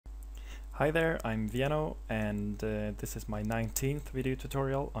Hi there, I'm Viano, and this is my 19th video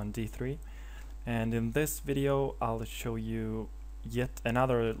tutorial on D3. And in this video I'll show you yet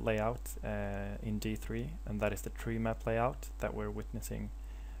another layout in D3, and that is the Treemap layout that we're witnessing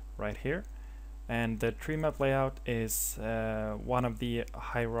right here. And the Treemap layout is one of the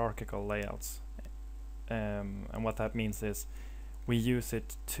hierarchical layouts, and what that means is we use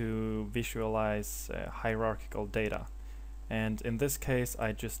it to visualize hierarchical data. And in this case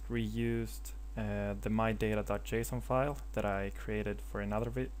I just reused the mydata.json file that I created for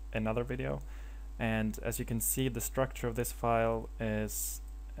another video. And as you can see, the structure of this file is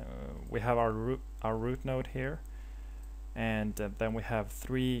we have our root node here, and then we have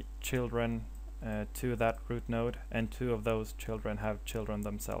 3 children to that root node, and 2 of those children have children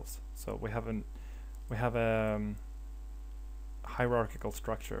themselves. So we have a hierarchical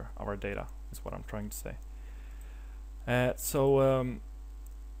structure of our data, is what I'm trying to say. As you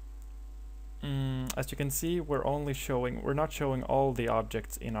can see, we're not showing all the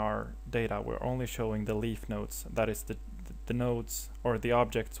objects in our data. We're only showing the leaf nodes, that is the nodes or the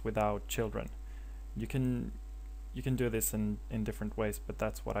objects without children. You can do this in different ways, but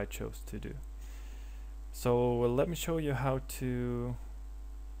that's what I chose to do. So let me show you how to,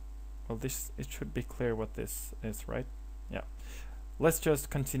 well, it should be clear what this is, right? Yeah. Let's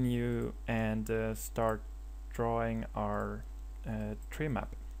just continue and start drawing our tree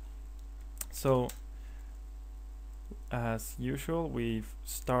map. So as usual, we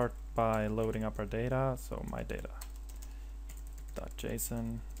start by loading up our data. So my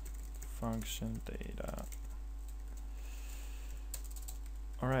data.json function data.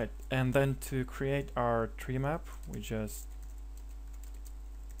 Alright, and then to create our tree map, we just,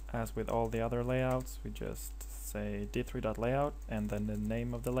 as with all the other layouts, we just say D3.layout and then the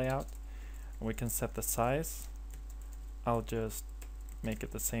name of the layout. We can set the size. I'll just make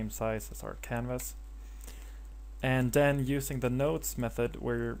it the same size as our canvas. And then using the nodes method,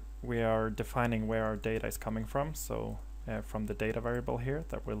 we are defining where our data is coming from. So from the data variable here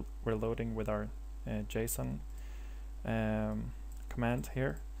that we're loading with our JSON command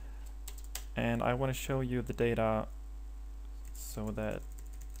here. And I want to show you the data so that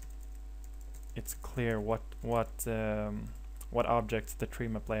it's clear what objects the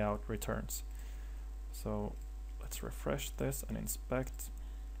Treemap layout returns. So let's refresh this and inspect.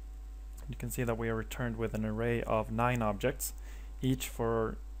 You can see that we are returned with an array of 9 objects, each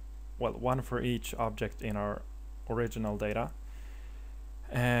for, well, 1 for each object in our original data.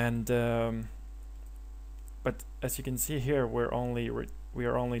 And but as you can see here, we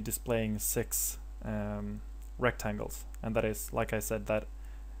are only displaying 6 rectangles, and that is, like I said, that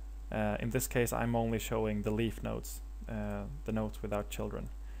in this case I'm only showing the leaf nodes, the nodes without children.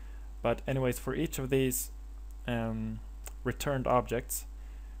 But anyways, for each of these returned objects,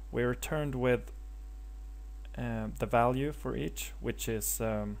 we returned with the value for each, which is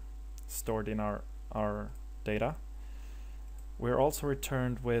stored in our data. We're also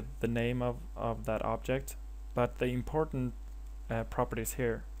returned with the name of that object, but the important properties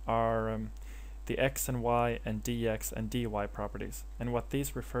here are the x and y and dx and dy properties. And what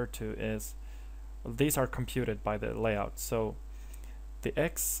these refer to is, well, these are computed by the layout. So the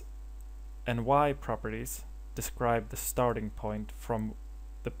x and y properties describe the starting point from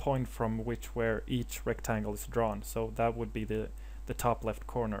the point from where each rectangle is drawn. So that would be the top left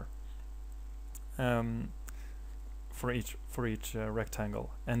corner for each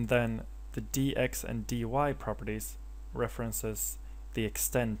rectangle. And then the dx and dy properties references the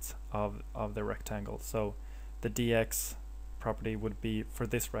extent of the rectangle. So the dx property would be for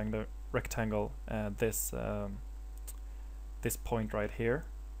this rectangle this point right here,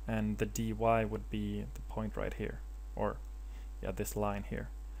 and the dy would be the point right here, or yeah, this line here.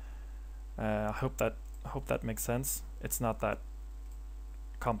 I hope that makes sense. It's not that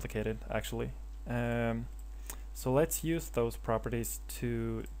complicated actually. So let's use those properties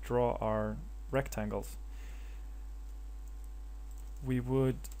to draw our rectangles. We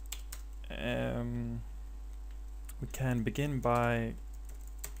can begin by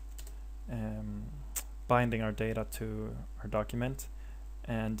binding our data to our document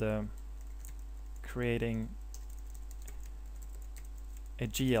and creating a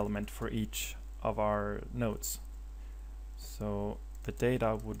G element for each of our nodes. So the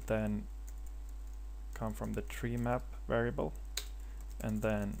data would then come from the Treemap variable, and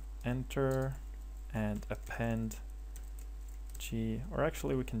then enter and append G, or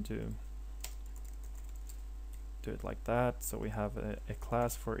actually we can do it like that. So we have a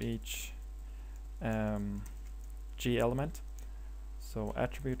class for each G element. So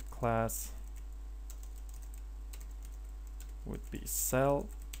attribute class would be cell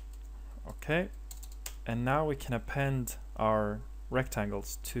Okay, and now we can append our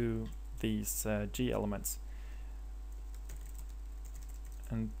rectangles to these G elements,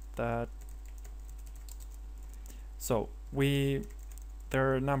 and that, so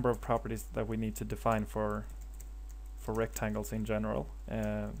there are a number of properties that we need to define for rectangles in general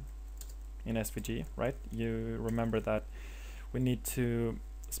in SVG, right? You remember that we need to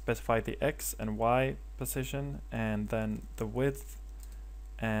specify the X and Y position, and then the width,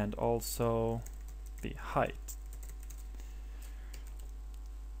 and also the height.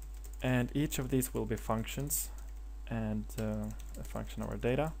 And each of these will be functions, and a function of our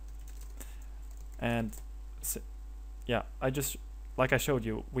data. And yeah, like I showed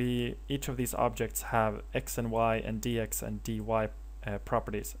you, each of these objects have X and Y and DX and DY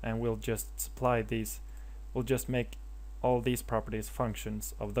properties, and we'll just supply these, we'll just make all these properties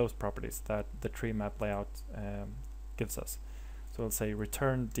functions of those properties that the Treemap layout gives us. So we'll say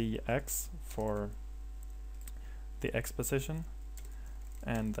return DX for the X position,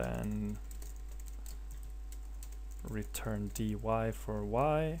 and then return DY for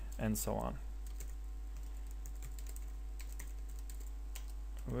Y, and so on.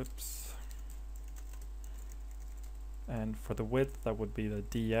 Whoops. And for the width, that would be the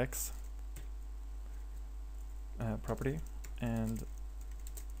DX property, and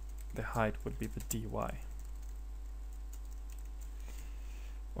the height would be the DY.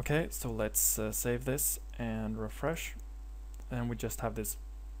 Okay, so let's save this and refresh, and we just have this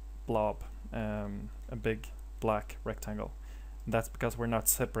blob, a big black rectangle. And that's because we're not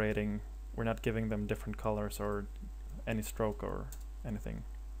separating, we're not giving them different colors or any stroke or anything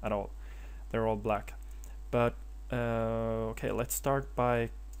at all. They're all black. But okay, let's start by,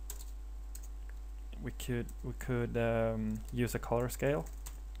 we could use a color scale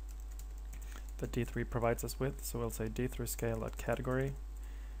that D3 provides us with. So we'll say D3 scale at category,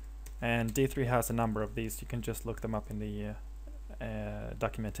 and D3 has a number of these. You can just look them up in the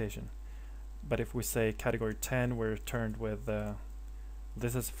documentation. But if we say category 10, we're returned with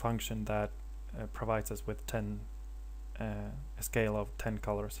this is a function that provides us with 10 a scale of 10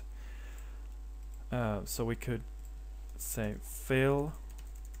 colors. So we could say fill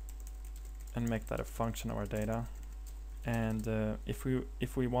and make that a function of our data. And if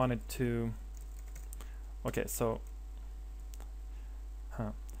we wanted to, okay, so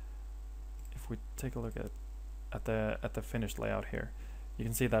if we take a look at the finished layout here, you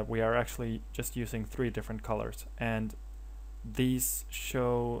can see that we are actually just using 3 different colors, and these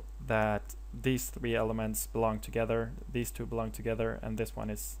show that these 3 elements belong together, these 2 belong together, and this one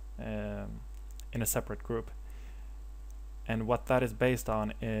is in a separate group. And what that is based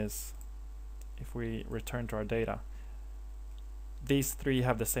on is, if we return to our data, these 3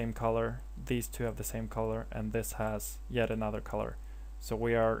 have the same color, these 2 have the same color, and this has yet another color. So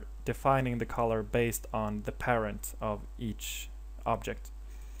we are defining the color based on the parent of each object.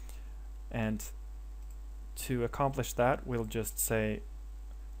 And to accomplish that, we'll just say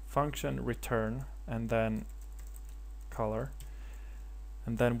function return and then color,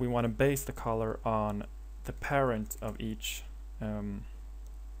 and then we want to base the color on the parent of each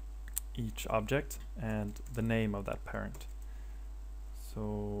object and the name of that parent.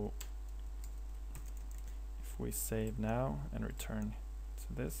 So if we save now and return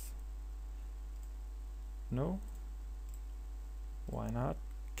to this, no, why not?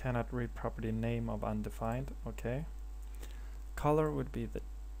 Cannot read property name of undefined. Okay, color would be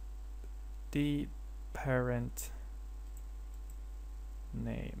the parent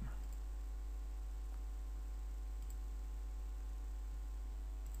name.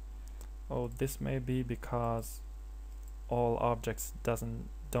 Oh, this may be because all objects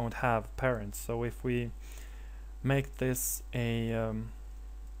don't have parents. So if we make this a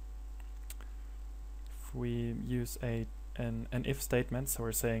if we use an if statement, so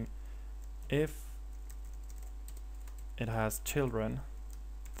we're saying if it has children,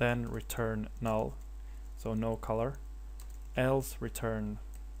 then return null, so no color, else return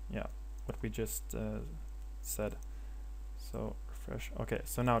what we just said. So refresh. Okay,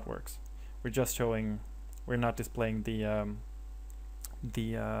 so now it works. We're just showing, we're not displaying the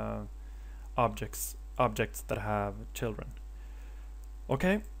objects that have children.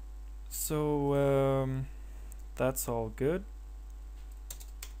 Okay, so that's all good.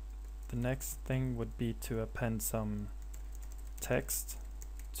 The next thing would be to append some text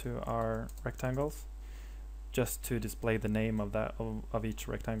to our rectangles, just to display the name of that of each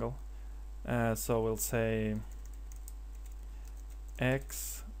rectangle. So we'll say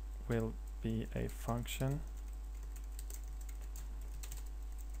X will be a function,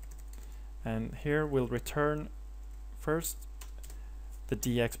 and here we'll return first the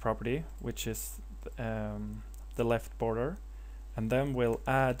DX property, which is the left border, and then we'll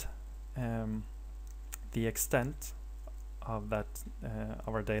add the extent of that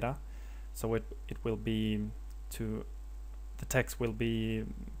of our data. So it will be the text will be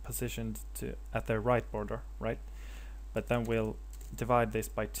positioned at the right border, right? But then we'll divide this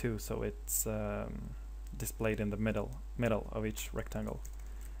by 2, so it's displayed in the middle of each rectangle.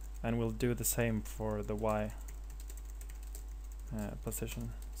 And we'll do the same for the Y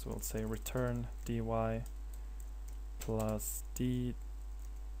position. So we'll say return dy plus dy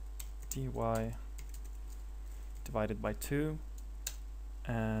divided by 2.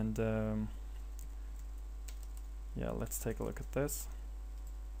 And yeah, let's take a look at this.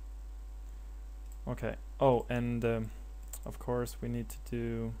 Okay. Oh, and of course we need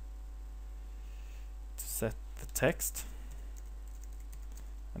to set the text,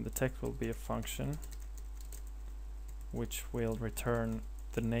 and the text will be a function which will return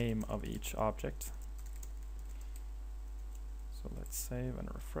the name of each object. So let's save and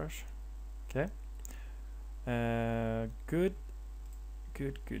refresh. Okay. Good.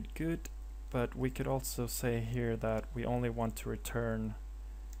 But we could also say here that we only want to return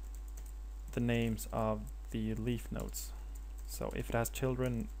the names of the leaf nodes. So if it has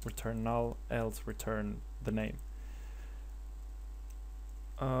children, return null, else return the name.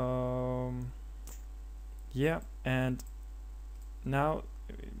 Yeah, and now,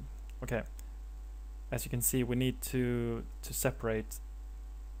 okay, as you can see, we need to separate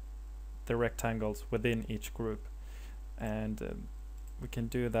the rectangles within each group, and we can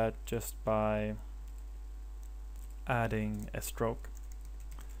do that just by adding a stroke.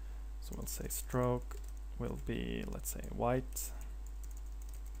 So we'll say stroke will be, let's say, white.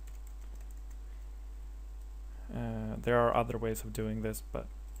 There are other ways of doing this, but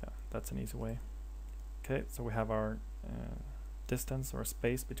yeah, that's an easy way. Okay, so we have our distance or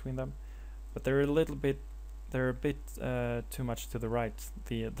space between them, but they're a bit too much to the right,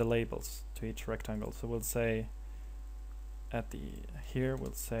 the labels to each rectangle. So we'll say here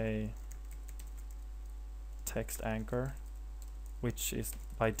we'll say text anchor, which is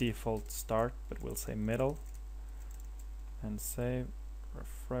by default start, but we'll say middle, and save,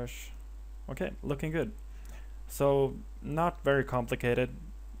 refresh. Okay, looking good. So not very complicated.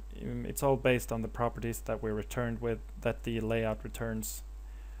 It's all based on the properties that we returned with, that the layout returns,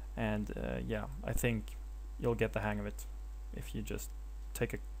 and yeah, I think you'll get the hang of it if you just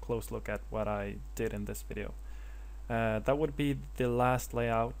take a close look at what I did in this video. That would be the last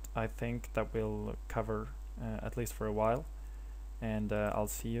layout, I think, that we'll cover at least for a while, and I'll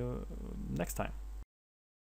see you next time.